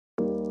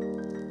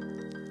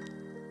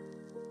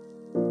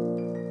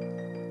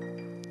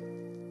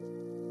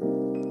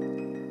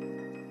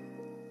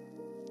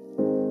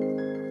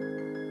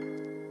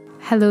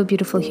Hello,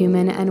 beautiful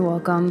human, and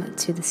welcome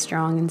to the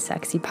Strong and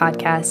Sexy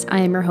podcast. I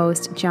am your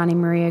host, Johnny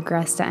Maria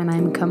Gresta, and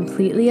I'm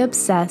completely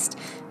obsessed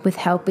with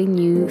helping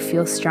you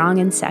feel strong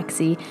and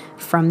sexy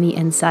from the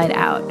inside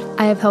out.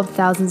 I have helped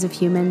thousands of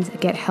humans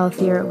get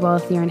healthier,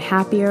 wealthier, and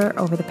happier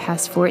over the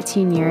past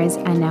 14 years,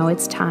 and now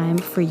it's time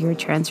for your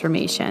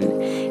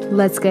transformation.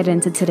 Let's get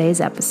into today's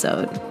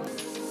episode.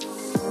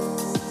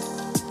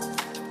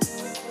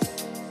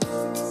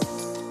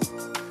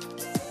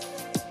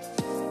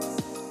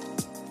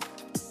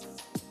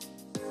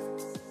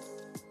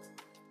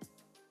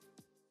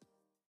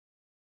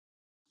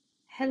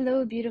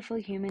 Hello, beautiful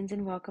humans,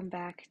 and welcome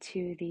back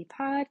to the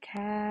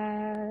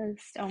podcast.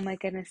 Oh my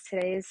goodness,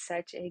 today is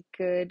such a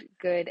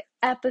good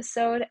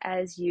episode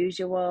as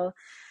usual.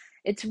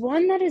 It's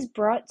one that is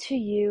brought to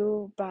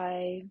you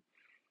by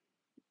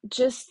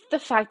just the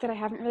fact that I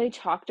haven't really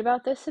talked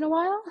about this in a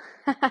while.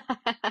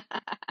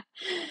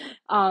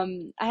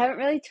 I haven't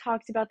really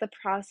talked about the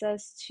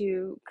process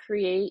to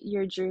create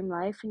your dream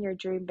life and your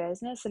dream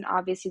business. And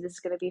obviously, this is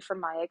going to be from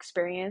my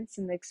experience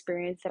and the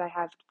experience that I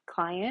have with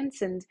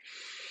clients and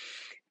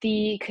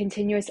the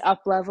continuous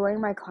up leveling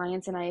my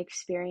clients and I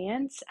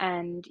experience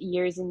and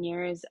years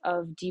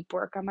of deep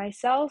work on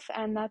myself.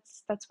 And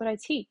that's what I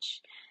teach.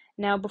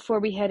 Now, before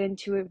we head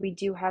into it, we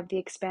do have the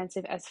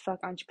Expansive as Fuck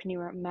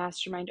Entrepreneur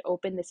Mastermind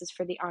open. This is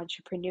for the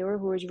entrepreneur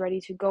who is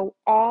ready to go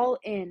all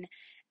in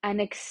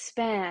and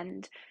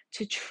expand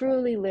to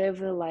truly live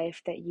the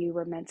life that you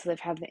were meant to live,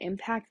 have the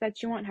impact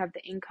that you want, have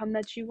the income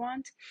that you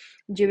want,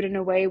 do it in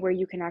a way where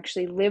you can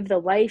actually live the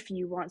life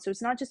you want. So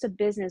it's not just a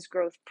business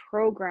growth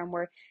program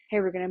where,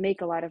 hey, we're going to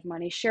make a lot of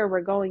money. Sure,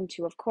 we're going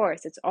to, of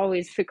course. It's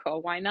always the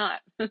goal. Why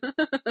not?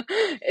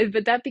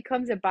 But that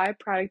becomes a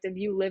byproduct of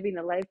you living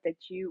the life that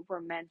you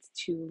were meant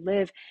to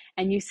live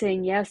and you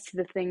saying yes to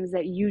the things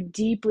that you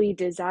deeply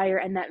desire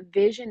and that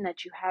vision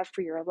that you have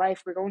for your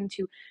life. We're going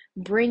to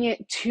bring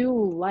it to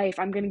life.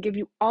 I'm going to give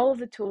you all of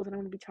the tools that I'm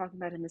going to be talking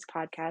about in this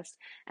podcast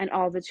and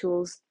all the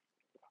tools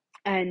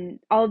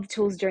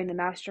during the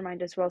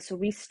mastermind as well. So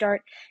we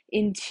start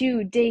in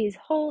 2 days.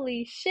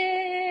 Holy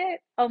shit.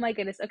 Oh my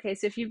goodness. Okay,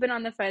 so if you've been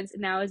on the fence,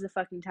 now is the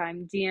fucking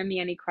time. DM me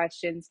any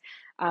questions.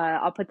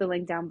 I'll put the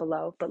link down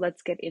below. But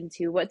let's get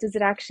into what does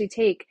it actually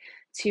take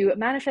to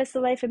manifest the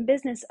life and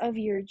business of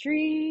your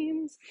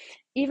dreams.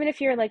 Even if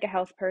you're like a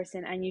health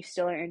person and you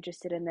still are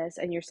interested in this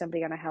and you're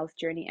somebody on a health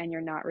journey and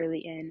you're not really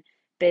in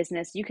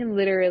business, you can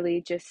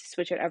literally just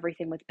switch out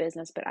everything with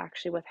business, but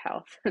actually with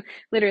health.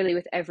 Literally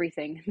with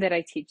everything that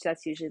I teach,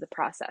 that's usually the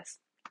process.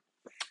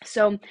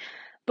 So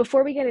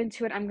before we get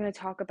into it, I'm going to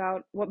talk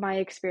about what my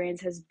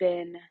experience has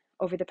been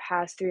over the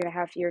past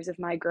 3.5 years of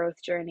my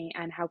growth journey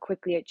and how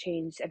quickly it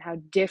changed and how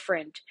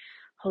different,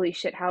 holy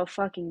shit, how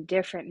fucking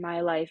different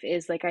my life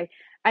is. Like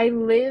I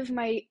live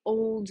my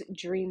old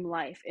dream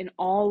life in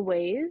all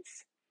ways,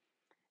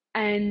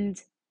 and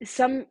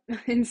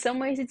in some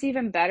ways it's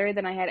even better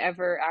than I had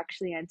ever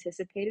actually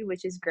anticipated,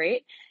 which is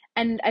great.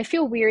 And I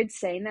feel weird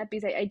saying that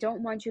because I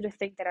don't want you to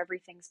think that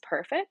everything's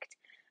perfect.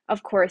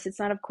 Of course it's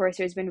not. Of course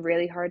there's been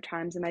really hard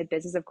times in my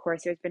business. Of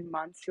course there's been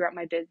months throughout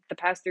the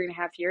past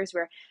 3.5 years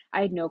where I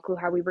had no clue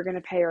how we were going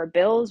to pay our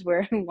bills,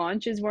 where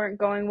launches weren't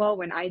going well,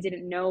 when I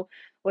didn't know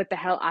what the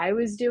hell I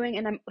was doing.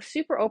 And I'm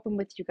super open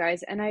with you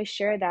guys and I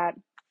share that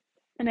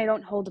and I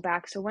don't hold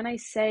back. So when I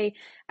say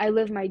I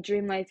live my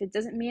dream life, it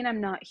doesn't mean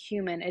I'm not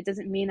human. It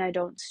doesn't mean I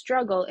don't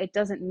struggle. It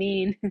doesn't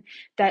mean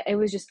that it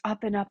was just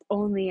up and up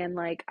only and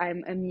like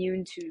I'm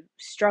immune to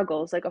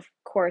struggles. Like, of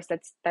course,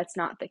 that's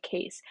not the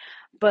case.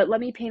 But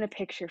let me paint a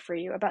picture for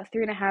you. About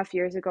 3.5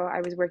 years ago,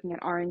 I was working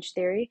at Orange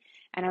Theory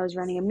and I was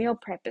running a meal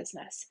prep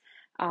business.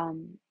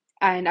 And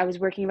I was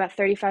working about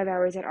 35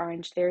 hours at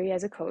Orange Theory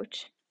as a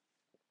coach.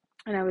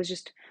 And I was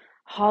just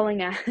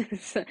hauling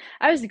ass.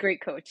 I was a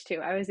great coach too.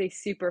 I was a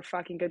super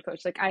fucking good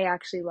coach. Like I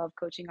actually love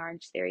coaching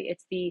Orange Theory.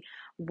 It's the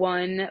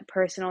one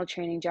personal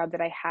training job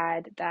that I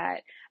had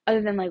that,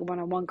 other than like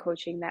one-on-one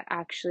coaching, that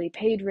actually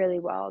paid really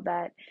well,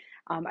 that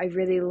I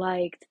really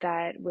liked,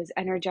 that was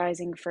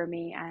energizing for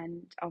me.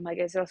 And oh my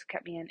goodness, it also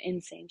kept me in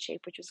insane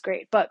shape, which was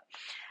great. But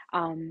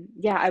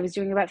yeah, I was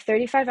doing about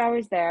 35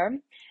 hours there.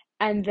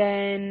 And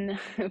then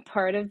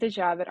part of the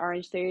job at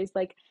Orange Theory is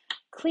like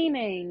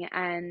cleaning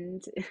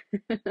and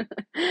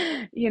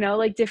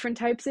like different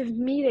types of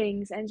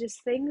meetings and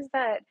just things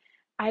that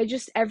I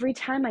just, every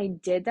time I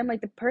did them,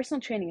 like the personal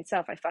training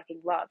itself, I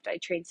fucking loved. I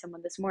trained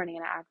someone this morning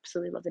and I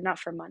absolutely loved it. Not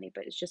for money,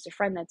 but it's just a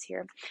friend that's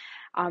here.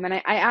 And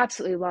I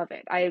absolutely love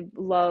it. I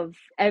love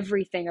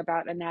everything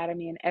about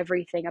anatomy and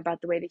everything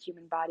about the way the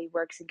human body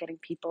works and getting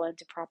people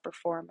into proper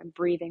form and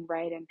breathing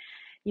right and,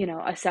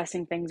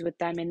 assessing things with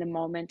them in the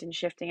moment and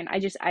shifting. And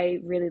I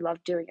really love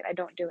doing it. I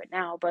don't do it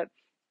now, but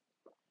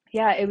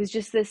yeah, it was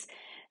just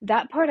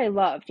that part I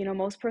loved.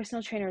 Most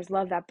personal trainers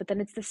love that, but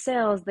then it's the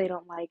sales they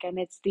don't like, and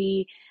it's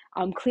the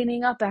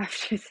cleaning up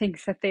after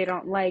things that they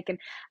don't like. And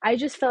I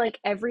just felt like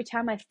every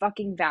time I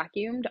fucking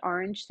vacuumed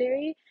Orange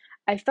Theory,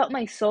 I felt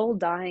my soul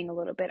dying a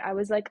little bit. I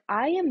was like,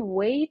 I am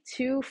way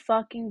too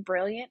fucking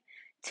brilliant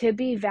to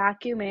be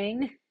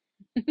vacuuming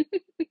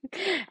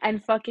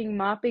and fucking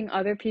mopping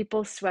other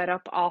people's sweat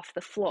up off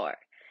the floor,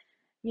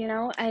 you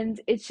know?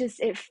 And it's just,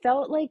 it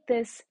felt like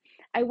this.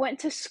 I went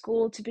to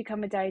school to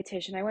become a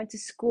dietitian. I went to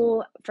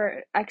school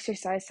for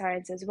exercise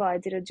science as well. I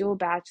did a dual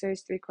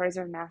bachelor's, three-quarters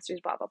of a master's,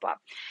 blah, blah, blah.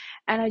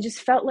 And I just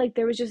felt like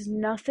there was just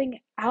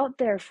nothing out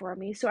there for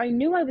me. So I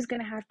knew I was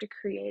going to have to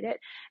create it.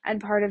 And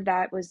part of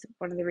that was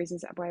one of the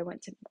reasons why I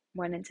went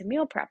into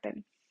meal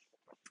prepping.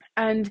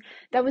 And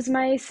that was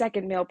my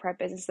second meal prep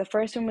business. The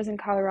first one was in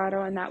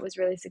Colorado, and that was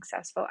really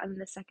successful. And then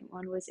the second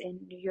one was in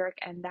New York,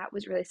 and that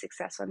was really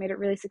successful. I made it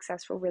really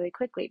successful really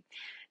quickly.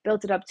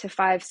 Built it up to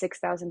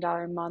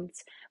 $5,000-$6,000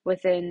 months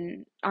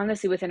within,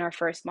 honestly, within our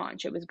first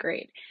launch. It was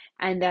great.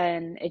 And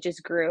then it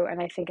just grew.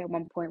 And I think at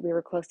one point we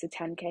were close to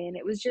 10K. And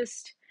it was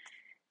just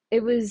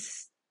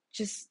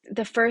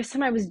the first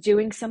time I was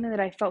doing something that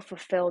I felt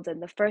fulfilled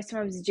in. The first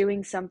time I was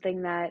doing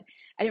something that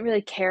I didn't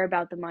really care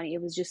about the money.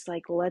 It was just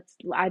like,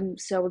 I'm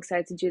so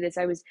excited to do this.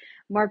 I was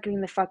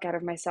marketing the fuck out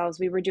of myself.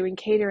 We were doing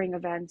catering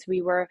events.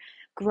 We were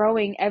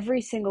growing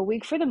every single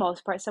week for the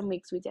most part. Some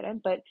weeks we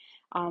didn't, but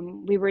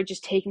we were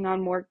just taking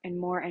on more and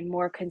more and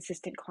more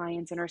consistent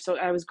clients. And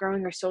I was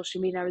growing our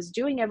social media. I was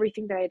doing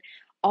everything that I'd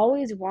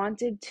always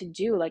wanted to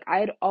do. Like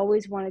I had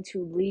always wanted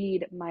to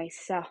lead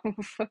myself.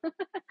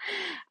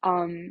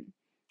 Um,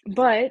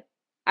 but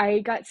I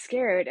got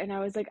scared and I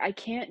was like, I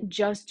can't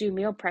just do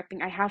meal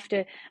prepping. I have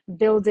to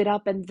build it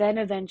up and then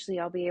eventually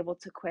I'll be able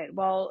to quit.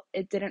 Well,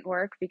 it didn't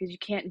work because you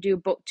can't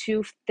do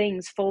two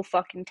things full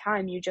fucking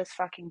time. You just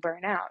fucking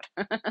burn out.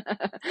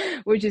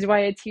 Which is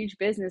why I teach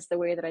business the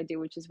way that I do,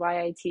 which is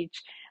why I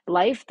teach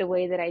life the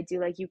way that I do.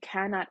 Like you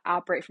cannot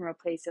operate from a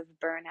place of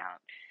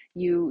burnout.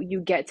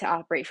 You get to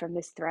operate from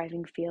this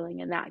thriving feeling,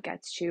 and that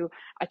gets to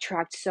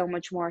attract so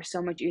much more,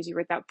 so much easier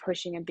without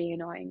pushing and being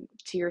annoying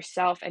to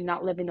yourself and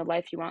not living the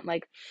life you want.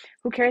 Like,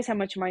 who cares how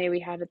much money we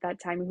had at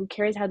that time? Who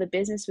cares how the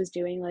business was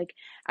doing? Like,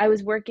 I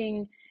was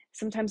working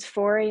sometimes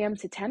 4 a.m.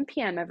 to 10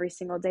 p.m. every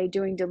single day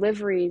doing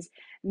deliveries,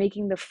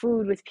 making the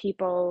food with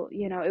people.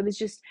 You know, it was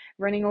just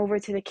running over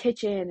to the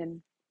kitchen,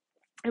 and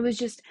it was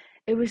just,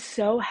 it was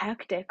so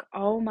hectic.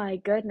 Oh my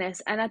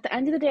goodness. And at the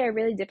end of the day, I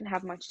really didn't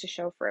have much to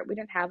show for it. We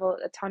didn't have a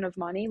ton of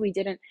money. I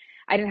didn't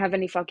have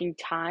any fucking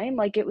time.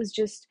 Like it was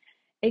just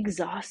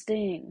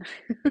exhausting.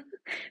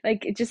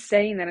 Like just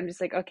saying that, I'm just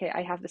like, okay,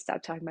 I have to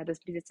stop talking about this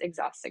because it's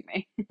exhausting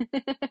me.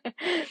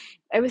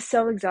 I was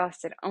so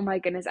exhausted. Oh my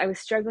goodness. I was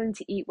struggling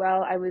to eat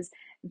well. I was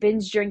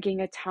binge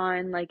drinking a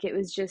ton. Like it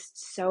was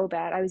just so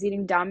bad. I was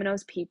eating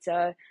Domino's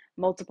pizza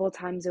multiple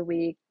times a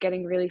week,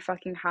 getting really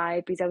fucking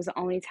high because that was the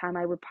only time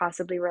I would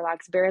possibly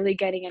relax, barely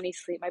getting any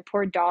sleep. My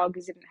poor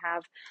dogs didn't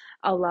have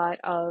a lot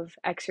of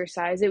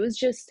exercise. It was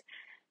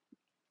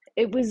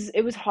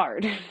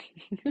hard.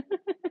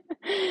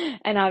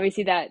 And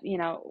obviously that,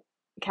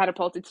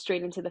 catapulted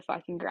straight into the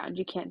fucking ground.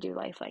 You can't do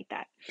life like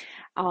that.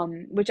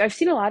 Which I've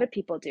seen a lot of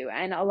people do,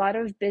 and a lot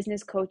of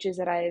business coaches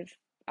that I've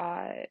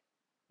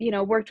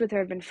worked with or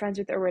have been friends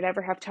with or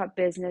whatever have taught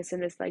business in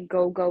this like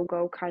go, go,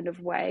 go kind of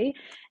way.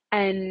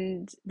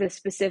 And the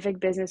specific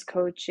business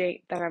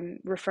coaching that I'm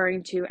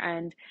referring to,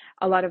 and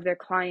a lot of their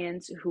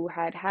clients who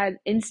had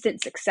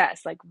instant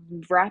success, like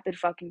rapid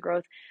fucking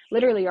growth,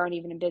 literally aren't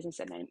even in business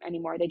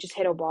anymore. They just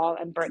hit a wall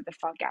and burnt the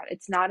fuck out.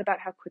 It's not about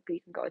how quickly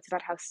you can go, it's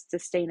about how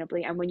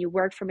sustainably. And when you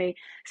work from a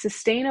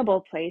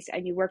sustainable place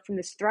and you work from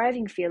this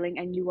thriving feeling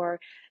and you are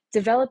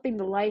developing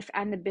the life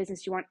and the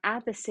business you want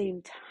at the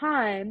same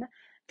time,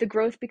 the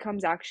growth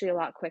becomes actually a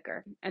lot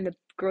quicker and the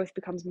growth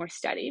becomes more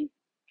steady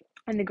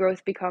and the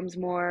growth becomes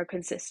more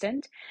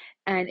consistent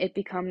and it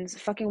becomes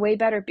fucking way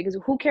better because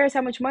who cares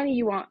how much money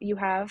you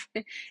have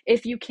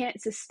if you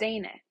can't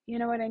sustain it, you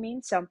know what I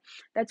mean? So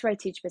that's why I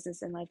teach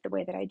business and life the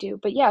way that I do.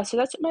 But yeah, so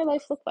that's what my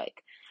life looked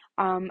like.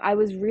 I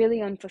was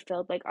really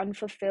unfulfilled. Like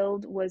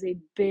unfulfilled was a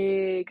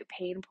big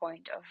pain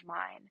point of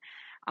mine.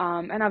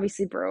 And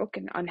obviously broke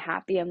and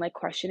unhappy and like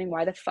questioning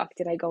why the fuck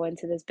did I go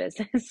into this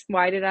business?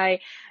 Why did I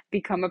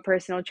become a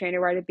personal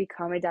trainer? Why did I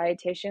become a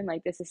dietitian?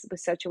 Like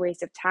was such a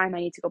waste of time. I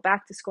need to go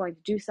back to school. I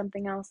need to do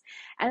something else.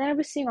 And then I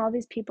was seeing all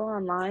these people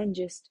online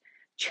just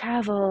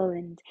travel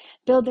and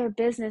build their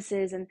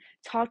businesses and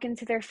talk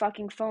into their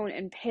fucking phone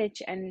and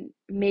pitch and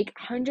make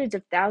hundreds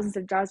of thousands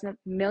of dollars,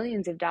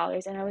 millions of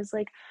dollars. And I was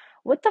like,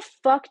 what the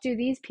fuck do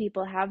these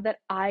people have that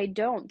I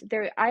don't?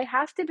 I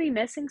have to be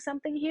missing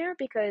something here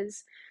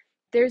because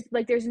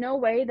there's no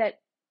way that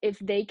if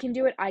they can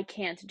do it, I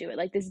can't do it.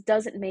 Like this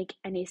doesn't make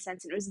any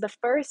sense. And it was the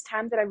first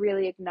time that I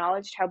really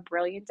acknowledged how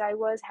brilliant I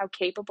was, how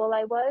capable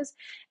I was.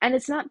 And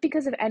it's not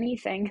because of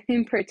anything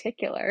in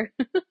particular,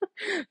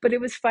 but it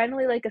was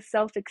finally like a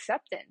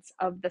self-acceptance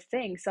of the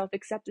thing,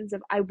 self-acceptance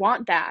of I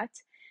want that.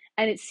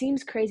 And it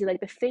seems crazy.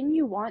 Like the thing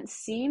you want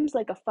seems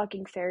like a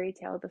fucking fairy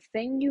tale. The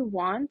thing you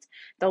want,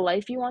 the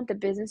life you want, the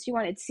business you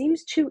want, it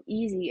seems too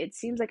easy. It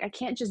seems like I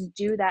can't just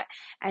do that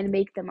and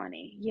make the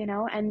money, you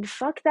know? And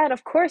fuck that.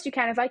 Of course you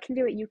can. If I can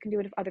do it, you can do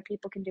it. If other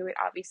people can do it,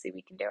 obviously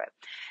we can do it.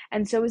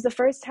 And so it was the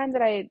first time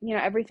that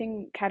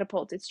everything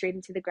catapulted straight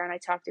into the ground. I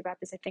talked about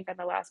this, I think, on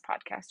the last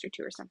podcast or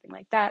two or something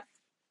like that.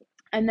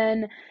 And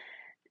then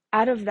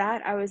out of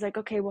that, I was like,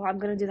 okay, well, I'm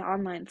going to do the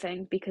online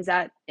thing because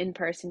that in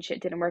person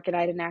shit didn't work and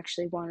I didn't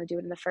actually want to do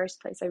it in the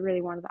first place. I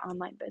really wanted the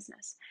online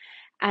business.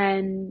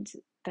 And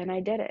then I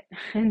did it.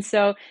 And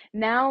so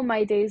now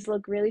my days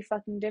look really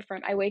fucking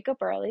different. I wake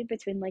up early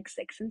between like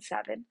 6 and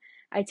 7.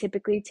 I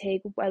typically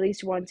take at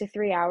least 1 to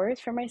 3 hours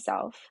for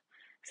myself.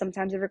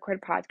 Sometimes I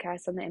record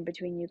podcasts on the in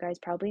between. You guys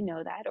probably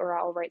know that. Or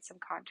I'll write some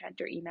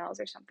content or emails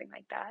or something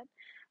like that.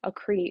 I'll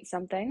create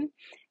something.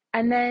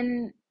 And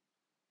then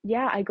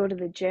yeah, I go to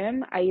the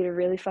gym. I eat a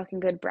really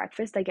fucking good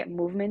breakfast. I get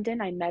movement in.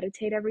 I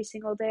meditate every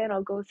single day, and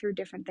I'll go through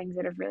different things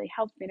that have really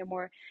helped me in a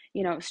more,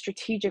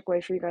 strategic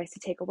way for you guys to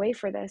take away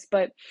for this.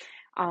 But,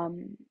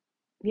 um,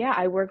 yeah,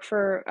 I work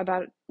for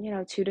about,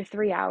 2 to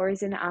 3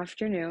 hours in the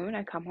afternoon.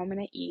 I come home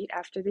and I eat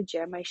after the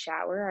gym. I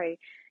shower. I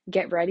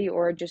get ready,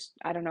 or just,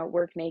 I don't know,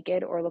 work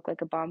naked or look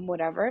like a bum,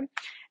 whatever.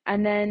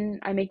 And then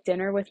I make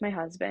dinner with my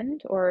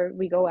husband, or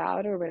we go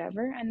out or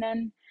whatever. And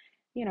then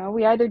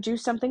we either do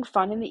something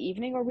fun in the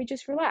evening or we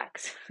just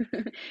relax.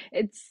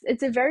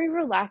 It's a very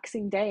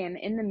relaxing day, and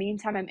in the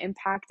meantime I'm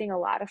impacting a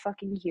lot of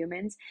fucking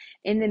humans.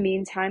 In the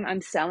meantime,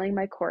 I'm selling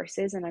my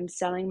courses and I'm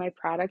selling my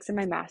products in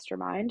my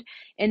mastermind.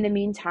 In the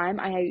meantime,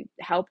 I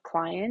help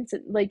clients.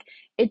 Like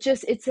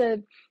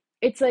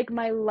it's like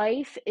my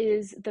life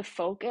is the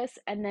focus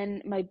and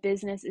then my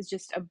business is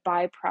just a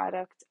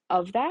byproduct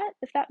of that,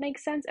 if that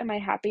makes sense. And my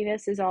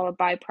happiness is all a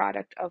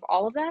byproduct of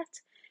all of that.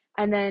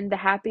 And then the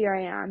happier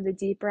I am, the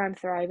deeper I'm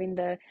thriving,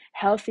 the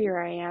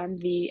healthier I am,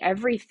 the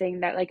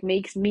everything that like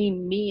makes me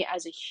me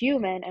as a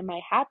human and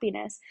my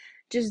happiness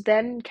just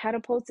then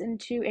catapults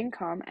into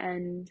income,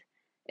 and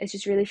it's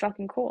just really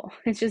fucking cool.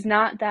 It's just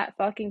not that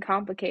fucking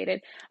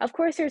complicated. Of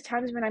course, there's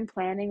times when I'm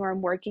planning or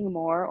I'm working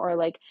more or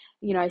like,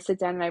 I sit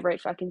down and I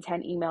write fucking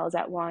 10 emails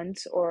at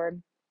once, or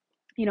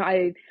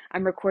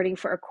I'm recording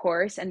for a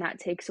course and that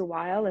takes a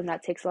while and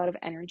that takes a lot of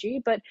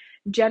energy, but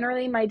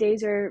generally my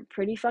days are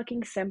pretty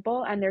fucking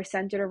simple and they're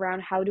centered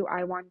around how do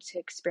I want to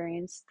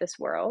experience this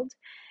world.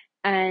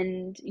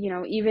 And,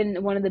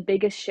 even one of the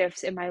biggest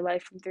shifts in my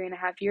life from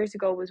 3.5 years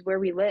ago was where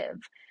we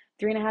live.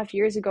 3.5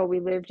 years ago, we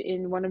lived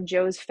in one of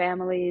Joe's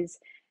family's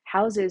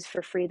houses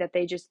for free that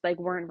they just like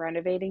weren't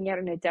renovating yet,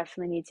 and it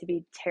definitely needs to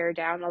be tear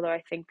down. Although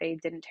I think they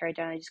didn't tear it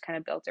down, they just kind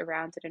of built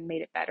around it and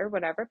made it better,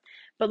 whatever.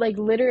 But like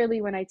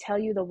literally, when I tell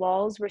you the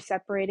walls were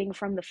separating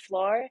from the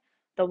floor,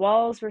 the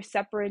walls were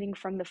separating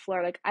from the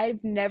floor. Like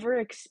I've never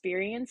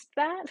experienced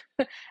that,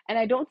 and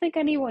I don't think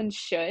anyone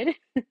should.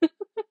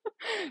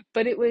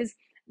 But it was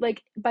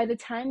like by the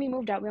time we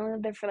moved out, we only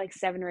lived there for like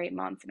 7 or 8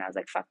 months, and I was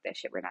like, "Fuck this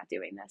shit, we're not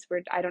doing this.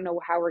 I don't know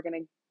how we're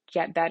gonna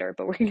get better,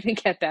 but we're gonna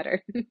get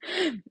better."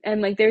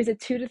 And like, there's a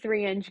 2 to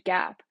 3 inch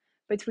gap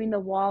between the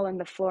wall and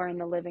the floor in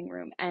the living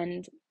room,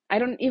 and I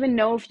don't even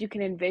know if you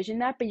can envision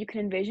that, but you can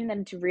envision that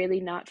it's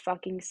really not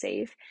fucking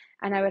safe.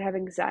 And I would have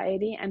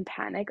anxiety and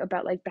panic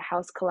about like the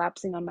house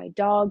collapsing on my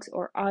dogs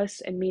or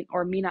us and me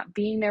not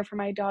being there for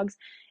my dogs.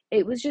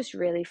 It was just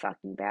really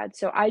fucking bad.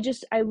 So I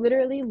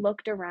literally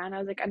looked around. I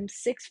was like, I'm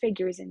 6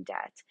 figures in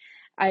debt.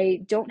 I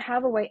don't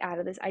have a way out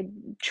of this.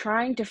 I'm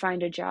trying to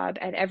find a job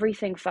and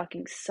everything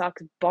fucking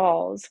sucks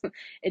balls.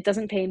 It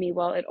doesn't pay me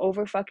well. It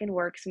over fucking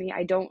works me.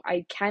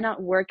 I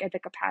cannot work at the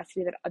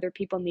capacity that other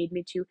people need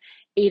me to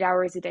 8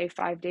 hours a day,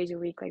 5 days a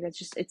week. Like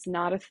it's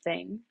not a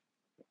thing.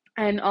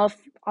 And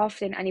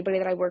often anybody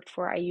that I worked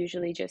for,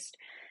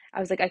 I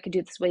was like, I could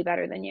do this way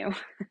better than you.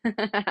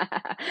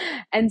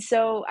 And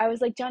so I was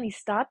like, Johnny,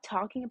 stop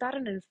talking about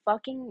it and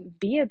fucking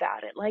be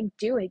about it. Like,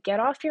 do it. Get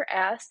off your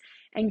ass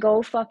and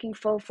go fucking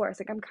full force.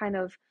 Like, I'm kind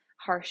of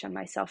harsh on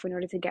myself in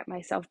order to get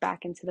myself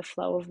back into the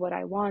flow of what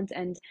I want.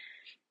 And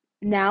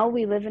now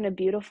we live in a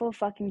beautiful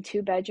fucking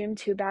 2 bedroom,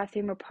 2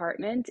 bathroom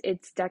apartment.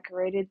 It's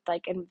decorated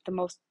like in the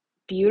most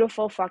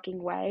beautiful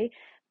fucking way.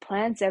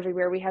 Plants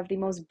everywhere. We have the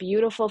most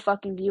beautiful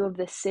fucking view of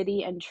the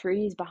city and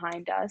trees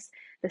behind us.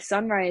 The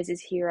sunrise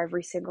is here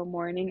every single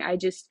morning. I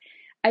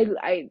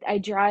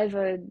drive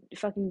a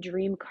fucking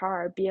dream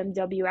car,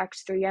 BMW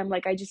X3M.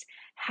 Like I just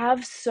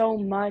have so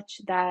much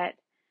that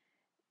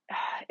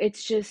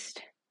it's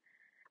just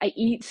I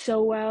eat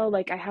so well.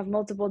 Like I have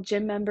multiple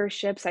gym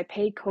memberships. I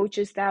pay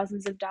coaches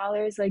thousands of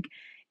dollars. Like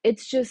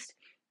it's just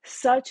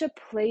such a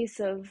place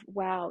of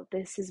wow,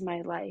 this is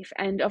my life.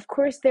 And of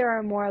course there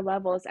are more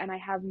levels and I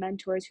have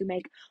mentors who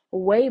make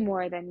way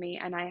more than me,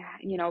 and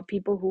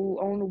people who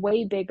own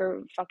way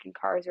bigger fucking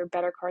cars or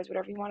better cars,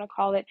 whatever you want to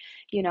call it,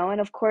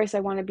 and of course I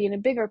want to be in a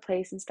bigger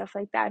place and stuff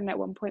like that. And at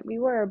one point we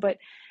were, but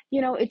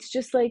it's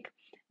just like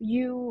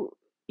you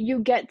you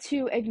get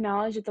to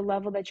acknowledge that the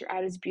level that you're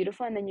at is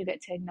beautiful, and then you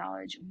get to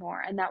acknowledge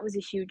more. And that was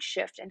a huge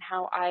shift in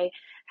how I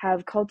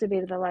have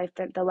cultivated the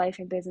life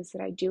and business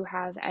that I do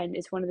have. And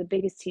it's one of the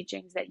biggest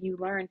teachings that you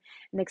learn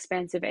in the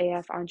Expansive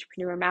AF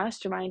Entrepreneur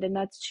Mastermind, and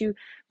that's to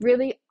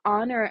really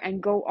honor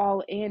and go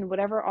all in,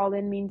 whatever all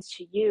in means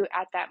to you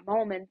at that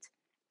moment.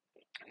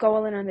 Go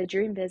all in on the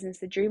dream business,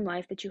 the dream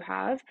life that you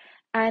have,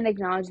 and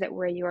acknowledge that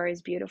where you are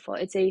is beautiful.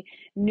 It's a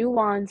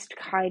nuanced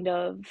kind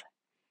of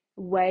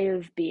way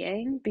of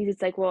being, because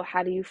it's like, well,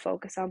 how do you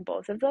focus on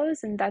both of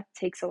those? And that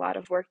takes a lot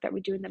of work that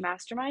we do in the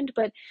mastermind,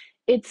 but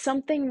it's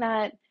something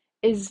that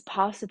is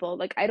possible.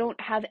 Like, I don't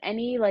have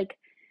any, like,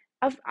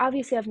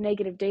 obviously I have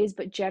negative days,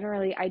 but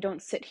generally I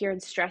don't sit here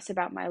and stress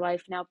about my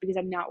life now because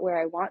I'm not where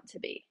I want to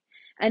be.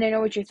 And I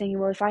know what you're thinking,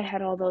 well, if I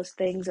had all those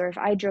things or if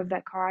I drove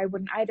that car, I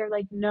wouldn't either.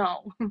 Like,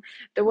 no.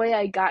 The way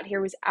I got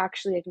here was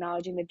actually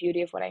acknowledging the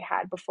beauty of what I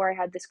had. Before I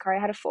had this car, I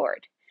had a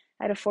Ford.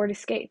 I had a Ford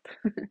Escape.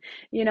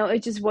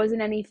 It just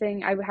wasn't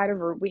anything. We had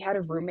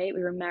a roommate.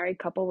 We were a married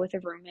couple with a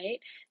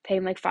roommate,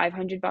 paying like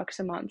 $500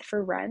 a month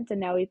for rent, and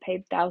now we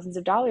pay thousands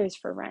of dollars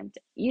for rent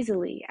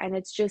easily. And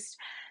it's just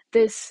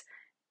this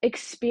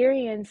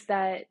experience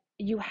that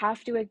you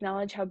have to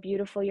acknowledge how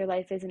beautiful your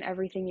life is and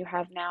everything you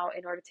have now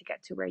in order to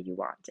get to where you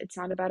want. It's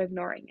not about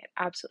ignoring it.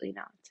 Absolutely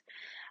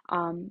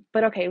not.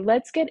 But okay,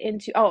 let's get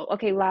into, oh,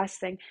 okay, last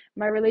thing.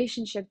 My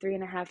relationship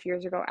 3.5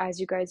 years ago, as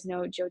you guys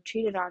know, Joe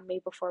cheated on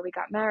me before we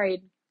got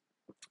married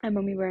and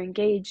when we were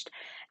engaged.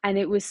 And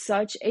it was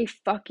such a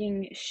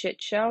fucking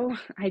shit show.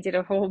 I did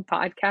a whole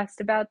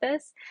podcast about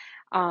this.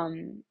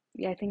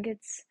 Yeah, I think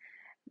it's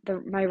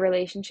my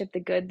relationship, the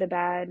good, the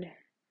bad,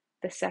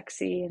 the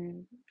sexy,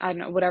 and I don't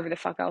know, whatever the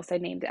fuck else I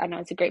named it. I know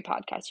it's a great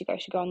podcast. You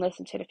guys should go and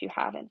listen to it if you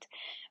haven't.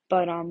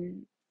 But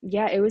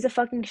yeah, it was a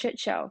fucking shit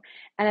show.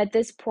 And at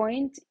this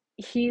point,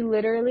 he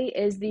literally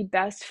is the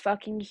best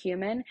fucking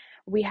human.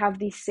 We have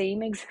the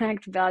same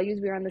exact values.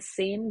 We're on the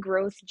same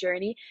growth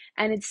journey.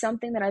 And it's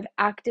something that I've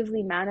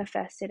actively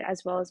manifested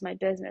as well as my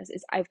business.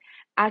 Is I've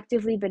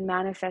actively been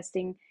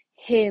manifesting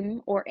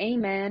him or a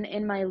man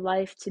in my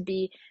life to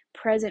be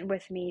present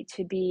with me,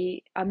 to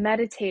be a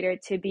meditator,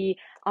 to be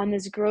on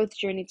this growth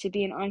journey, to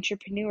be an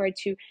entrepreneur,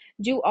 to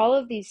do all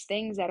of these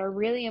things that are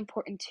really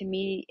important to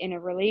me in a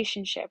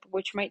relationship,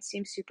 which might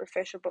seem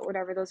superficial, but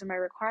whatever, those are my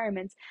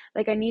requirements.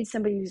 Like, I need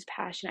somebody who's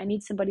passionate. I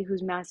need somebody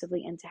who's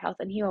massively into health,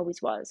 and he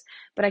always was.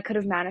 But I could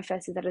have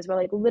manifested that as well.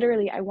 Like,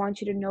 literally, I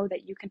want you to know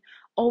that you can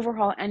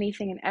overhaul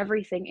anything and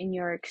everything in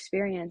your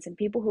experience. And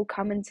people who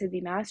come into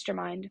the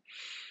mastermind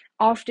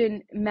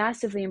often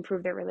massively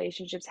improve their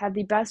relationships, have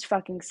the best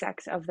fucking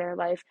sex of their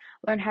life,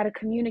 learn how to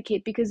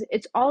communicate, because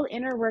it's all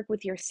inner work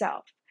with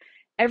yourself.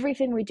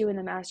 Everything we do in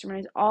the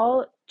mastermind is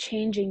all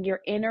changing your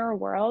inner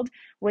world.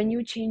 When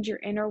you change your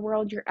inner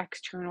world, your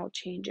external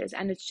changes,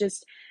 and it's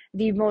just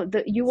you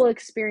will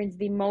experience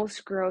the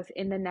most growth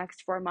in the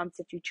next 4 months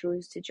if you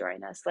choose to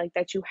join us, like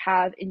that you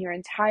have in your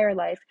entire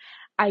life.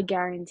 I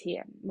guarantee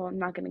it. Well, I'm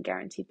not going to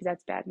guarantee because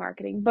that's bad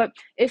marketing, but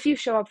if you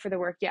show up for the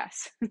work,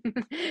 yes,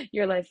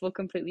 your life will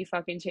completely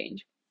fucking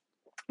change.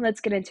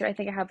 Let's get into it. I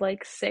think I have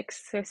like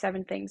 6 or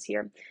 7 things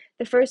here.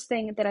 The first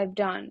thing that I've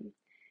done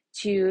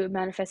to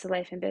manifest a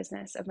life and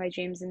business of my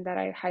dreams, and that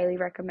I highly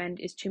recommend,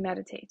 is to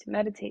meditate.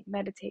 Meditate,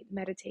 meditate,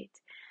 meditate.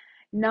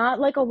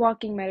 Not like a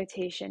walking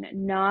meditation,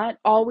 not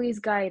always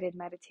guided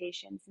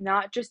meditations,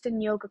 not just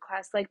in yoga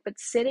class, but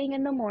sitting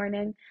in the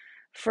morning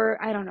for,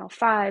 I don't know,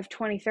 5,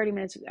 20, 30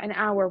 minutes, an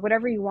hour,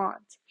 whatever you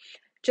want,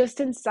 just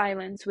in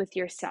silence with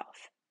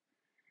yourself.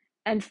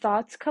 And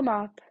thoughts come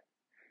up,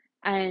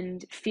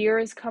 and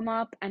fears come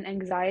up, and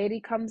anxiety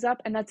comes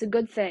up, and that's a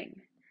good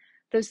thing.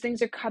 Those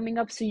things are coming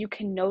up so you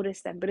can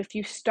notice them. But if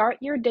you start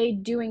your day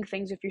doing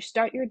things, if you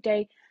start your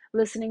day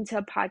listening to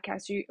a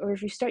podcast, or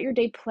if you start your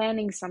day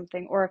planning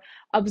something or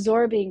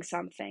absorbing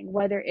something,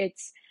 whether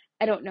it's,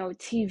 I don't know,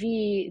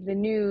 TV, the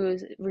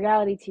news,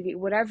 reality TV,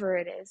 whatever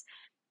it is,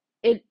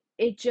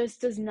 it just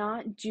does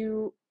not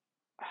do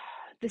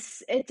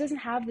this. It doesn't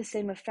have the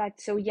same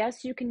effect. So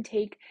yes, you can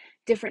take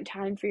different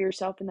time for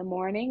yourself in the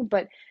morning,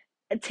 but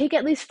take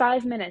at least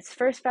 5 minutes,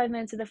 first 5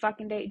 minutes of the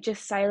fucking day,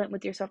 just silent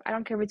with yourself. I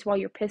don't care if it's while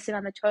you're pissing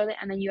on the toilet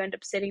and then you end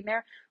up sitting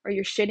there, or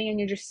you're shitting and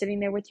you're just sitting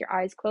there with your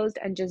eyes closed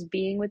and just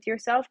being with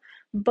yourself.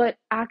 But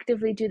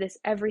actively do this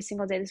every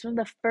single day. This is one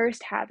of the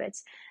first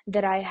habits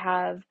that I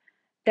have,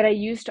 that I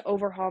used to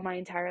overhaul my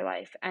entire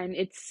life. And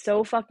it's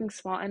so fucking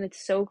small and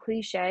it's so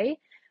cliche,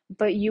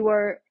 but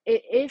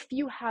if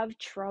you have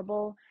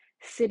trouble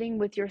sitting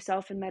with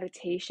yourself in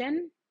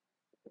meditation,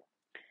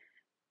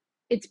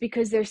 it's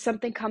because there's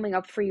something coming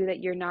up for you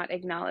that you're not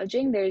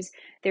acknowledging.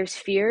 There's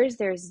fears,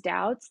 there's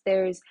doubts,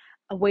 there's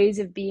ways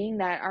of being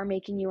that are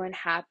making you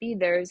unhappy.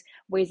 There's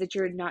ways that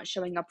you're not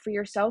showing up for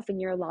yourself and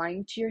you're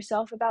lying to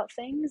yourself about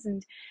things.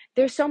 And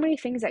there's so many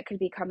things that could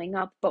be coming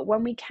up. But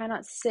when we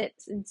cannot sit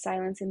in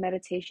silence and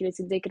meditation,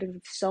 it's indicative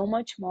of so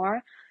much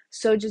more.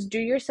 So just do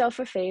yourself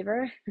a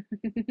favor.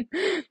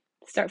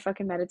 Start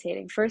fucking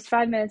meditating. First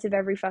 5 minutes of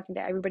every fucking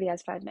day. Everybody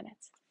has 5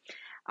 minutes.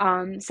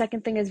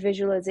 Second thing is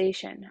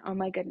visualization. Oh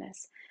my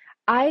goodness.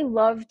 I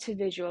love to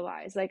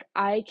visualize. Like,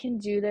 I can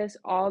do this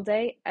all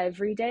day,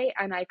 every day,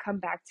 and I come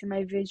back to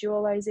my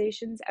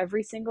visualizations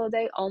every single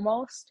day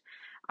almost.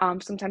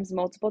 Sometimes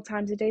multiple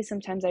times a day.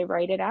 Sometimes I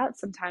write it out.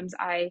 Sometimes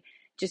I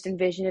just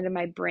envision it in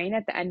my brain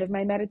at the end of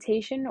my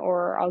meditation,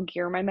 or I'll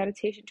gear my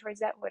meditation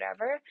towards that,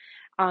 whatever.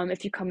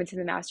 If you come into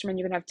the mastermind,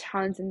 you're going to have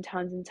tons and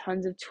tons and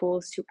tons of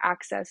tools to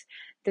access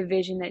the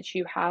vision that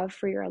you have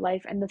for your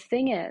life. And the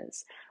thing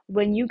is,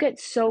 when you get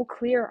so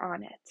clear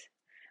on it,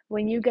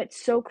 when you get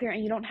so clear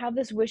and you don't have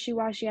this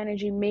wishy-washy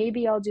energy,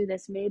 maybe I'll do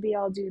this, maybe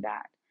I'll do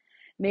that.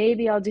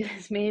 Maybe I'll do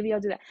this, maybe I'll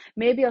do that.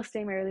 Maybe I'll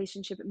stay in my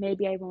relationship,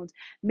 maybe I won't.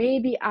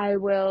 Maybe I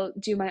will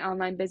do my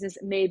online business,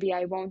 maybe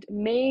I won't.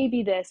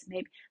 Maybe this,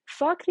 maybe.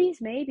 Fuck these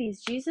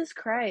maybes, Jesus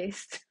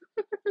Christ.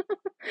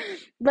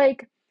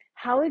 Like,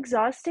 how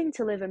exhausting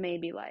to live a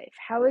maybe life.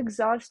 How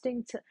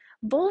exhausting to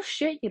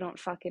bullshit. You don't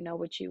fucking know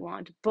what you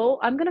want.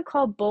 I'm gonna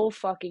call bull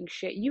fucking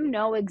shit. You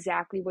know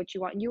exactly what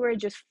you want. You are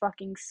just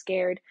fucking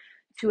scared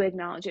to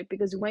acknowledge it,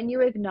 because when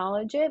you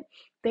acknowledge it,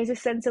 there's a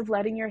sense of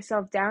letting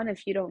yourself down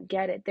if you don't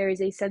get it. There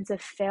is a sense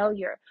of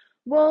failure.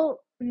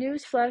 Well,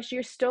 newsflash,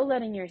 you're still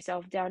letting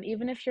yourself down,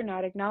 even if you're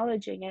not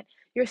acknowledging it.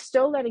 You're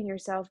still letting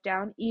yourself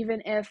down,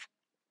 even if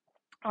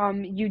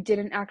you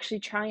didn't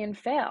actually try and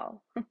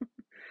fail.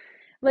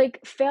 Like,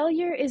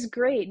 failure is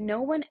great.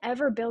 No one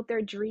ever built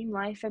their dream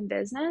life and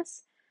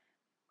business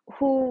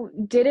who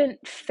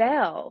didn't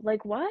fail.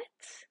 Like, what?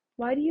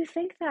 Why do you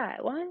think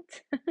that?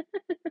 What?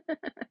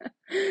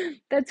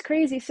 That's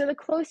crazy. So the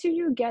closer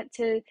you get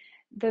to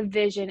the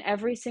vision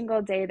every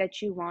single day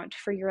that you want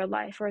for your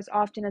life, or as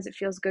often as it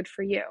feels good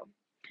for you,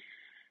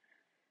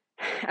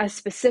 as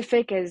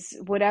specific as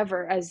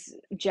whatever, as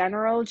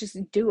general, just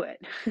do it.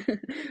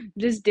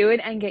 Just do it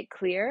and get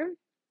clear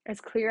as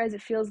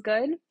it feels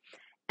good.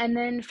 And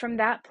then from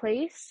that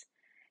place,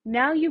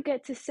 now you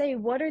get to say,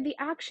 what are the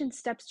action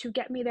steps to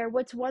get me there?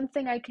 What's one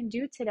thing I can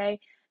do today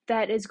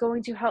that is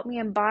going to help me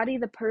embody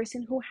the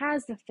person who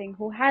has the thing,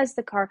 who has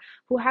the car,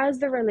 who has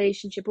the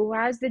relationship, who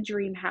has the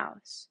dream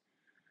house,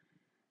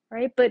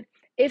 right? But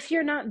if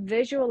you're not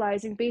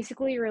visualizing,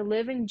 basically you're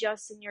living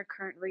just in your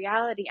current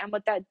reality. And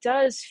what that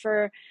does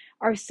for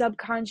our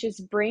subconscious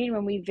brain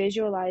when we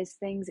visualize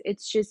things,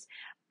 it's just,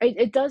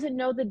 it doesn't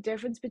know the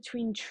difference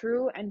between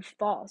true and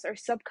false. Our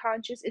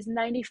subconscious is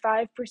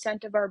 95%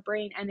 of our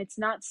brain, and it's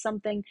not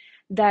something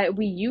that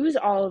we use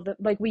all of the,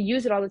 like, we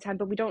use it all the time,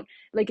 but we don't,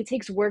 like, it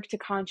takes work to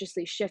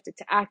consciously shift it,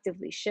 to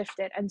actively shift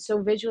it. And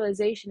so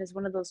visualization is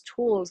one of those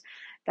tools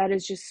that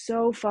is just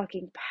so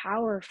fucking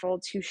powerful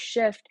to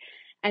shift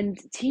and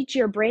teach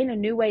your brain a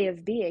new way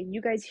of being.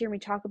 You guys hear me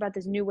talk about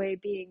this new way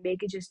of being.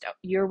 Make it just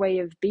your way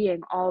of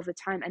being all the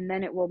time, and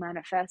then it will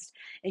manifest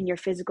in your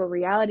physical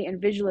reality.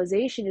 And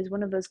visualization is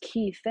one of those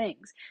key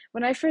things.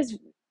 When I first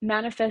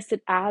manifested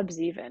abs,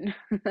 even,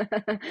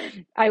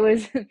 I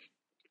was,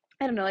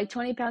 I don't know, like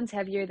 20 pounds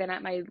heavier than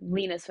at my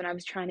leanest when I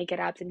was trying to get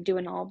abs and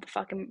doing all the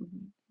fucking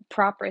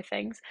proper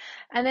things.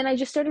 And then I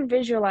just started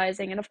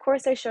visualizing. And of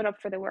course, I showed up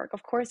for the work.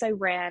 Of course, I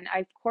ran.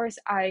 Of course,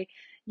 I,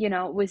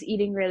 was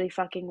eating really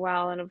fucking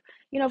well. And,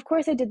 of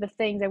course, I did the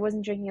things. I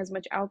wasn't drinking as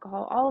much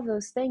alcohol, all of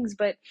those things.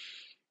 But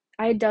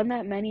I had done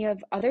that many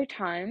of other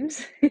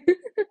times,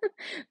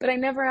 but I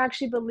never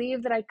actually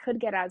believed that I could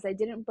get abs. I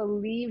didn't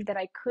believe that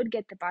I could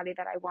get the body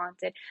that I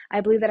wanted. I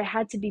believed that I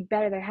had to be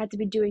better, that I had to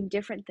be doing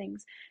different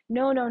things.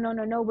 No, no, no,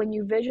 no, no. When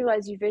you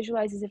visualize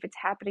as if it's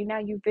happening now.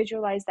 You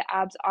visualize the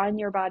abs on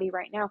your body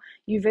right now.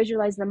 You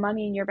visualize the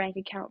money in your bank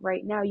account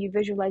right now. You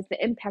visualize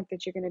the impact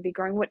that you're going to be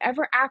growing.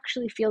 Whatever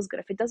actually feels good.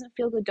 If it doesn't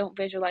feel good, don't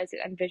visualize it,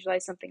 and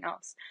visualize something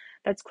else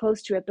that's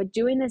close to it. But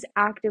doing this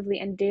actively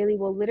and daily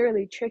will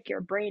literally trick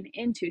your brain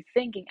into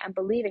thinking and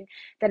believing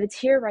that it's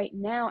here right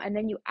now, and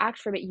then you act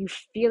from it. You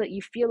feel it,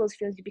 you feel those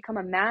feelings, you become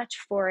a match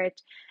for it.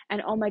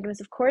 And oh my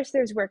goodness, of course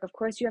there's work. Of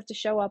course you have to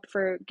show up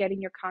for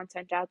getting your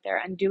content out there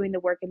and doing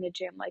the work in the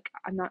gym. Like,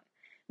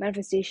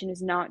 manifestation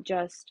is not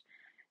just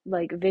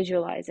like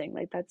visualizing.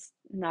 Like, that's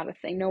not a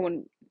thing. No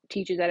one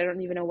teaches that. I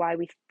don't even know why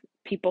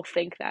people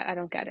think that. I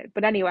don't get it.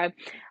 But anyway,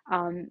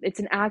 it's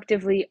an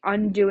actively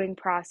undoing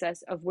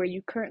process of where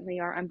you currently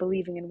are and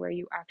believing in where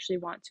you actually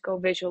want to go,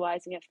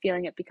 visualizing it,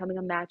 feeling it, becoming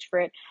a match for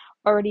it,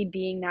 already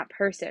being that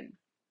person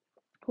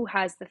who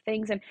has the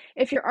things. And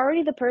if you're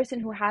already the person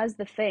who has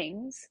the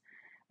things,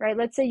 right?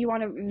 Let's say you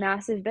want a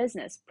massive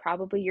business.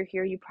 Probably you're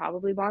here, you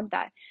probably want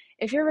that.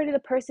 If you're already the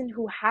person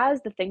who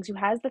has the things, who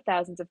has the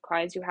thousands of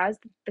clients, who has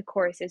the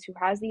courses, who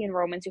has the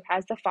enrollments, who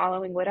has the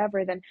following,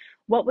 whatever, then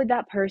what would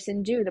that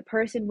person do? The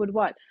person would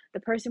what?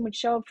 The person would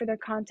show up for their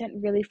content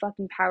really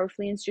fucking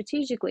powerfully and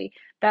strategically.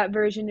 That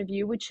version of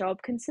you would show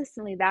up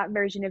consistently. That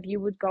version of you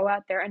would go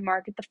out there and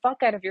market the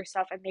fuck out of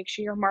yourself and make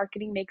sure your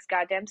marketing makes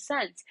goddamn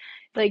sense.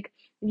 Like,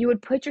 you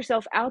would put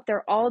yourself out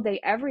there all day,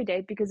 every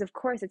day, because of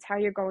course it's how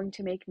you're going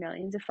to make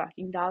millions of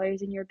fucking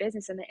dollars in your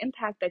business and the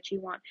impact that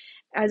you want.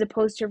 As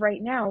opposed to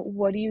right now,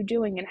 what are you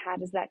doing and how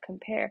does that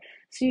compare?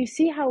 So you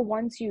see how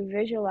once you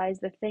visualize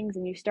the things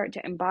and you start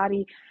to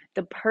embody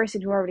the person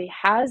who already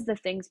has the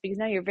things, because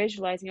now you're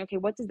visualizing, okay,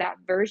 what does that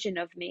version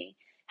of me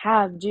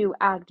have, do,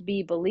 act,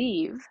 be,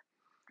 believe?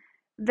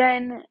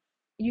 Then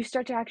you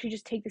start to actually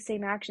just take the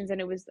same actions, and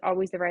it was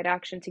always the right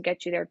action to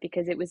get you there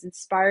because it was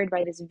inspired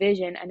by this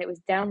vision and it was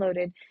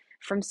downloaded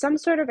from some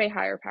sort of a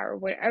higher power,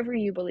 whatever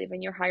you believe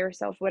in, your higher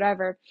self,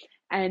 whatever.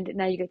 And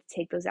now you get to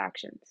take those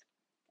actions,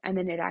 and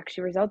then it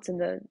actually results in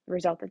the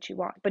result that you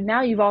want. But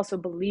now you've also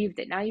believed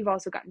it. Now you've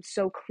also gotten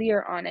so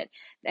clear on it.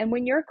 And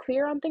when you're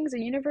clear on things,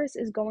 the universe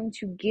is going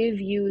to give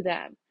you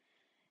them,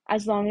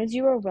 as long as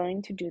you are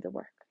willing to do the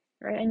work.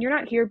 right? And you're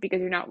not here because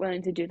you're not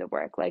willing to do the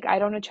work. Like, I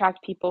don't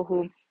attract people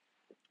who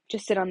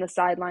just sit on the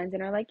sidelines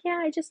and are like,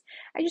 yeah, I just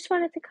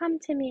wanted to come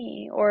to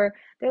me. Or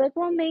they're like,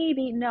 well,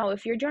 maybe. No,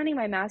 if you're joining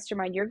my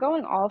mastermind, you're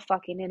going all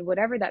fucking in,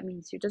 whatever that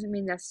means. It doesn't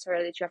mean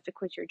necessarily that you have to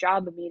quit your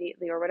job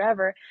immediately or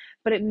whatever,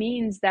 but it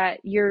means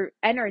that you're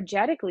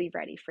energetically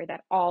ready for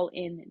that all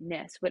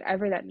inness,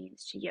 whatever that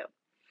means to you.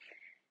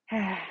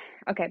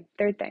 Okay,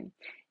 third thing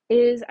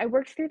is I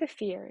worked through the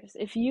fears.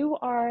 If you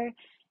are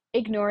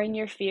ignoring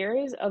your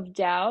fears of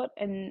doubt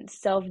and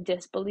self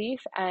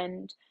disbelief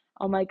and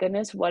oh my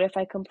goodness, what if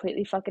I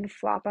completely fucking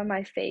flop on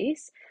my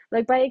face?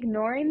 Like, by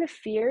ignoring the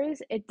fears,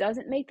 it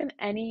doesn't make them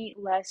any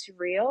less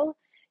real.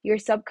 Your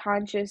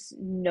subconscious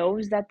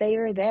knows that they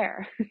are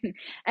there.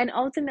 And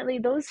ultimately,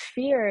 those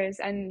fears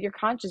and your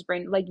conscious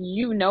brain, like,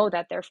 you know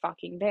that they're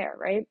fucking there,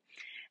 right?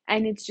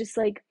 And it's just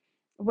like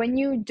when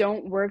you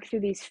don't work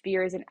through these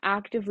fears and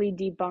actively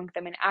debunk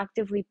them and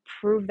actively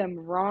prove them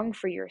wrong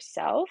for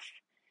yourself,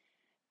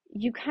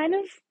 you kind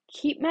of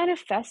keep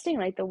manifesting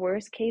like the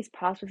worst case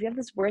possible. If you have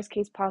this worst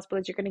case possible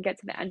that you're going to get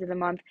to the end of the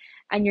month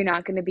and you're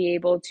not going to be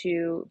able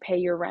to pay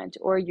your rent,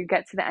 or you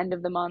get to the end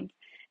of the month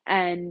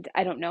and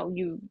I don't know,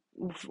 you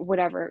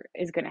whatever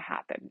is going to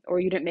happen, or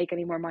you didn't make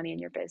any more money in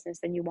your business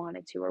than you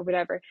wanted to, or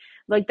whatever.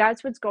 Like,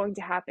 that's what's going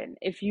to happen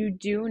if you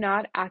do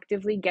not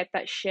actively get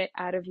that shit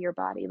out of your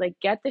body. Like,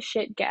 get the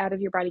shit get out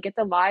of your body, get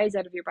the lies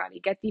out of your body,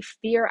 get the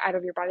fear out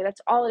of your body.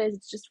 That's all it is.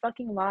 It's just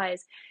fucking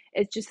lies.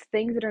 It's just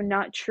things that are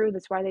not true.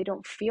 That's why they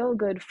don't feel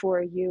good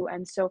for you.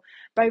 And so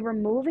by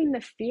removing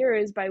the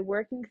fears, by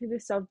working through the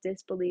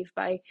self-disbelief,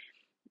 by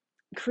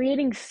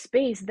creating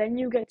space, then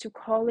you get to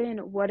call in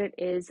what it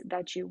is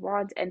that you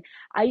want. And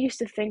I used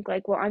to think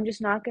like, well, I'm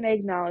just not going to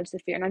acknowledge the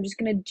fear and I'm just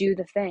going to do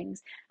the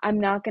things. I'm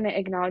not going to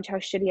acknowledge how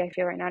shitty I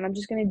feel right now, and I'm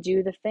just going to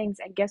do the things.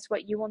 And guess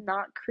what? You will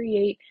not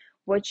create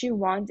what you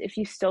want if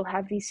you still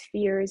have these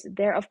fears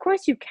there. Of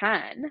course you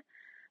can,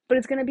 but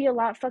it's going to be a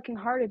lot fucking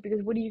harder,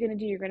 because what are you going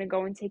to do? You're going to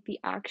go and take the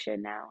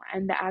action now,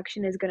 and the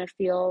action is going to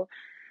feel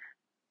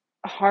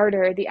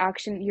harder. The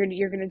action,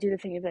 you're going to do the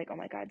thing. You're like, oh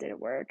my god, did it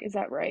work? Is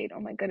that right? Oh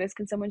my goodness,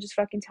 can someone just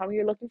fucking tell me?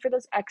 You're looking for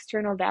those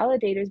external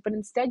validators, but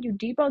instead you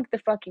debunk the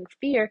fucking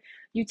fear,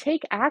 you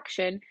take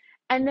action,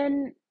 and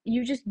then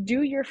you just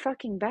do your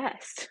fucking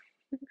best.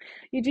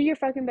 You do your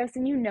fucking best,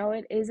 and you know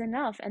it is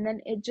enough, and then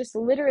it just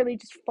literally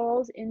just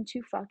falls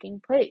into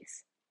fucking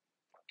place.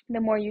 The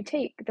more you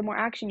take, the more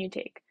action you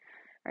take,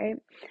 right?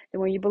 The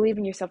more you believe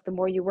in yourself, the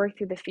more you work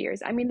through the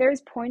fears. I mean, there's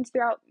points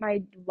throughout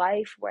my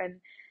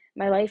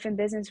life and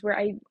business where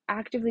I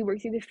actively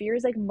work through the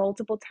fears like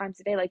multiple times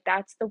a day. Like,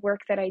 that's the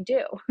work that I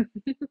do.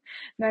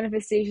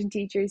 Manifestation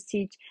teachers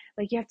teach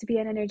like you have to be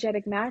an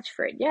energetic match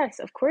for it. Yes,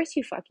 of course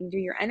you fucking do.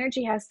 Your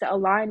energy has to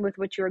align with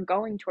what you're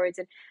going towards,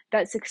 and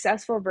that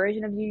successful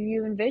version of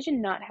you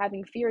envision not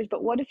having fears.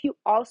 But what if you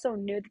also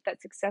knew that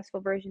that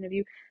successful version of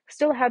you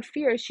still had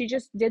fears? She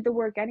just did the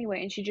work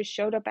anyway, and she just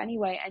showed up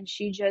anyway, and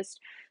she just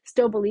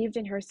still believed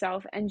in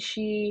herself, and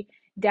she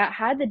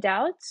had the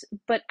doubts,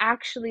 but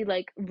actually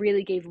like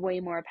really gave way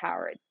more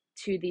power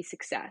to the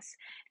success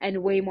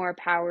and way more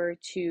power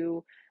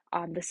to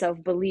the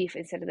self belief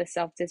instead of the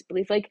self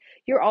disbelief. Like,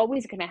 you're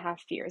always going to have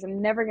fears.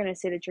 I'm never going to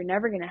say that you're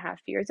never going to have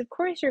fears. Of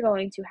course, you're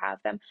going to have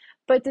them.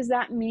 But does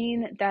that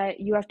mean that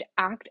you have to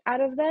act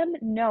out of them?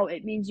 No,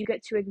 it means you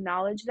get to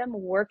acknowledge them,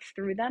 work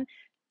through them,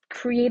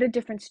 create a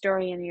different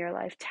story in your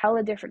life, tell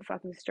a different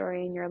fucking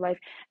story in your life,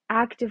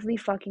 actively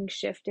fucking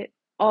shift it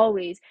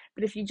always.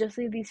 But if you just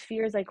leave these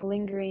fears like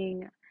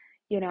lingering,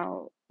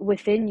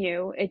 within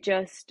you,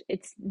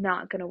 it's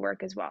not going to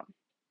work as well.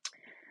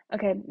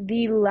 Okay,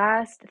 the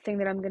last thing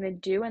that I'm going to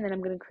do, and then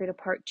I'm going to create a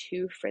part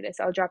two for this.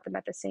 I'll drop them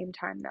at the same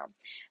time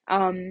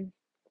though.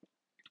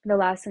 The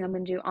last thing I'm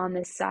going to do on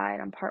this side,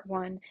 on part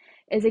one,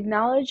 is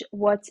acknowledge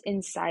what's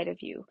inside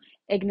of you.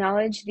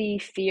 Acknowledge the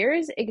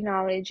fears,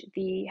 acknowledge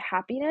the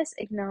happiness,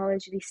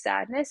 acknowledge the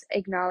sadness,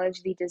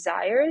 acknowledge the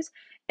desires,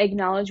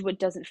 acknowledge what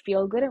doesn't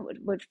feel good and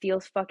what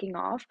feels fucking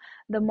off.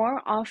 The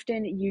more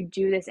often you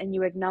do this and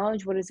you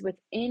acknowledge what is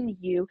within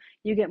you,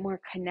 you get more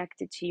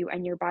connected to you,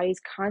 and your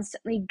body's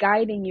constantly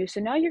guiding you. So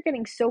now you're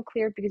getting so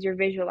clear because you're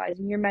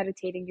visualizing, you're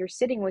meditating, you're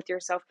sitting with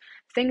yourself.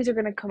 Things are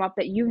going to come up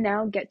that you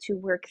now get to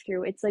work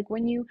through. It's like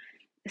when you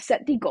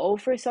set the goal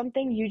for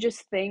something,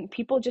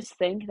 people just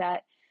think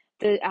that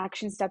the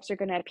action steps are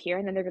going to appear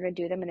and then they're going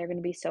to do them and they're going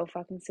to be so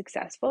fucking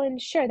successful.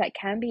 And sure, that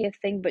can be a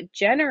thing, but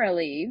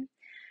generally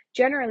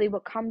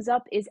what comes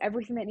up is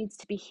everything that needs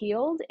to be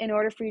healed in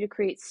order for you to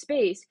create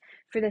space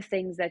for the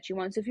things that you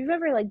want. So if you've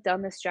ever like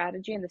done the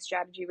strategy and the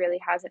strategy really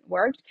hasn't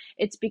worked,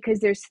 it's because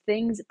there's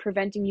things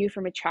preventing you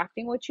from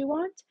attracting what you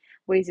want.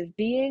 Ways of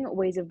being,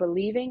 ways of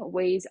believing,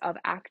 ways of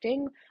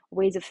acting,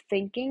 ways of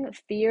thinking,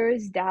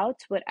 fears,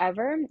 doubts,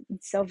 whatever,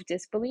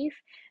 self-disbelief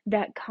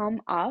that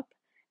come up,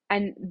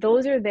 and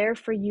those are there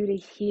for you to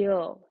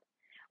heal.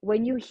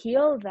 When you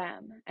heal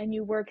them and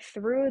you work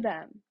through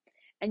them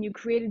and you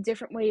create a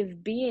different way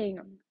of being,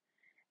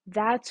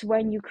 that's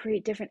when you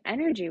create different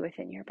energy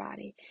within your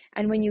body.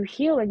 And when you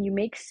heal and you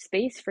make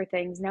space for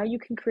things, now you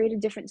can create a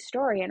different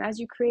story. And as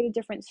you create a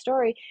different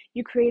story,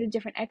 you create a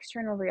different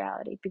external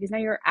reality, because now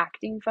you're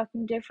acting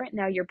fucking different.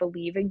 Now you're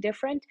believing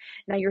different.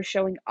 Now you're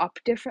showing up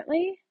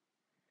differently.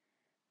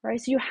 Right?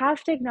 So you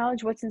have to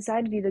acknowledge what's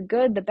inside of you, the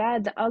good, the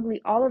bad, the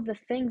ugly, all of the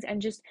things, and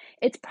just,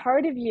 it's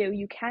part of you.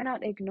 You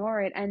cannot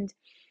ignore it. And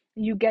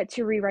you get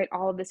to rewrite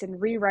all of this,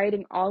 and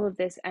rewriting all of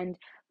this and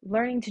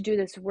learning to do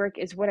this work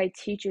is what I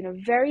teach you in a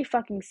very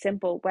fucking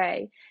simple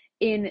way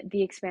in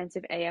the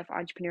Expansive AF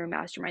Entrepreneur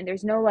Mastermind.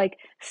 There's no like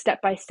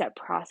step-by-step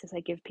process I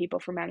give people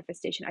for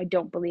manifestation. I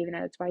don't believe in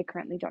it. That's why I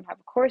currently don't have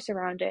a course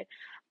around it.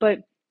 But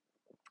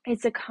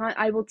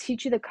I will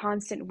teach you the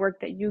constant work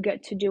that you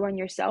get to do on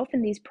yourself,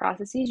 and these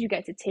processes you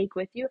get to take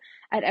with you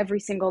at every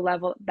single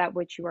level that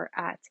which you are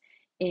at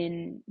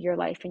in your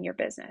life and your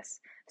business.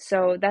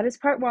 So that is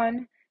part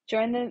one.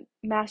 Join the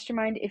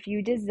mastermind if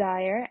you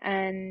desire.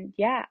 And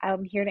yeah,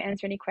 I'm here to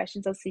answer any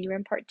questions. I'll see you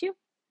in part two.